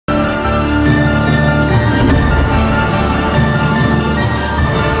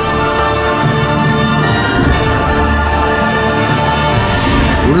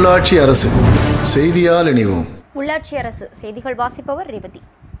உள்ளாட்சி அரசு செய்தியால் இணைவோம். உள்ளாட்சி அரசு செய்திகள் வாசிப்பவர் ரேவதி.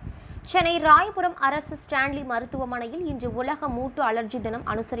 சென்னை ராயபுரம் அரசு ஸ்டான்லி மருத்துவமனையில் இன்று உலக மூட்டு அலர்ஜி தினம்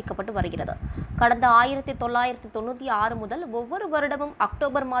அனுசரிக்கப்பட்டு வருகிறது. கடந்த 1996 முதல் ஒவ்வொரு வருடமும்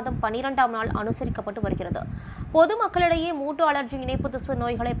அக்டோபர் மாதம் 12ஆம் நாள் அனுசரிக்கப்பட்டு வருகிறது. பொதுமக்களிடையே மூட்டு அலர்ஜி இணைப்பு திசு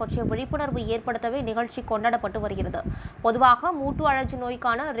நோய்களை பற்றிய விழிப்புணர்வு ஏற்படுத்தவே நிகழ்ச்சி கொண்டாடப்பட்டு வருகிறது. பொதுவாக மூட்டு அலர்ஜி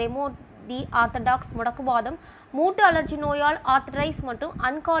நோய்க்கான ரெமோடி ஆர்த்தடாக்ஸ் முடக்குவாதம், மூட்டு அலர்ஜி நோயால் ஆர்த்தரைட்டிஸ் மற்றும்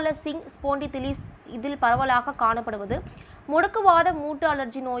அன்காலசிங் ஸ்போண்டிடிலிஸ் இதில் பரவலாக காணப்படுவது. முடக்குவாத மூட்டு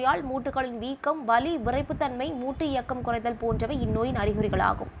அலர்ஜி நோயால் மூட்டுகளின் வீக்கம், வலி, விரைப்புத்தன்மை, மூட்டு இயக்கம் குறைதல் போன்றவை இந்நோயின்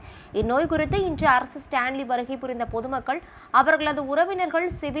அறிகுறிகளாகும். இந்நோய் குறித்து இன்று அரசு ஸ்டான்லி வருகை புரிந்த பொதுமக்கள், அவர்களது உறவினர்கள்,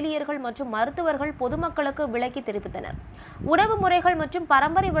 செவிலியர்கள் மற்றும் மருத்துவர்கள் பொதுமக்களுக்கு விளக்கி தெரிவித்தனர். உணவு முறைகள் மற்றும்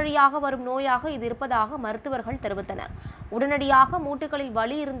பரம்பரை வழியாக வரும் நோயாக இது இருப்பதாக மருத்துவர்கள் தெரிவித்தனர். உடனடியாக மூட்டுகளில்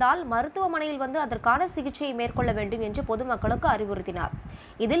வலி இருந்தால் மருத்துவமனையில் வந்து அதற்கான சிகிச்சையை மேற்கொள்ள வேண்டும் என்று பொதுமக்களுக்கு அறிவுறுத்தினார்.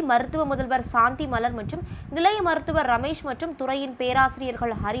 இதில் மருத்துவ முதல்வர் சாந்தி மலர் மற்றும் நிலைய மருத்துவர் ரமேஷ் மற்றும் துறையின்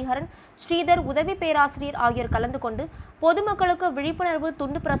பேராசிரியர்கள் ஹரிஹரன், ஸ்ரீதர், உதவி பேராசிரியர் ஆகியோர் கலந்து கொண்டு பொதுமக்களுக்கு விழிப்புணர்வு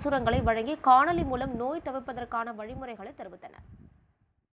துண்டு பிரசுரங்களை வழங்கி காணொலி மூலம் நோய் தவிர்ப்பதற்கான வழிமுறைகளை தெரிவித்தனர்.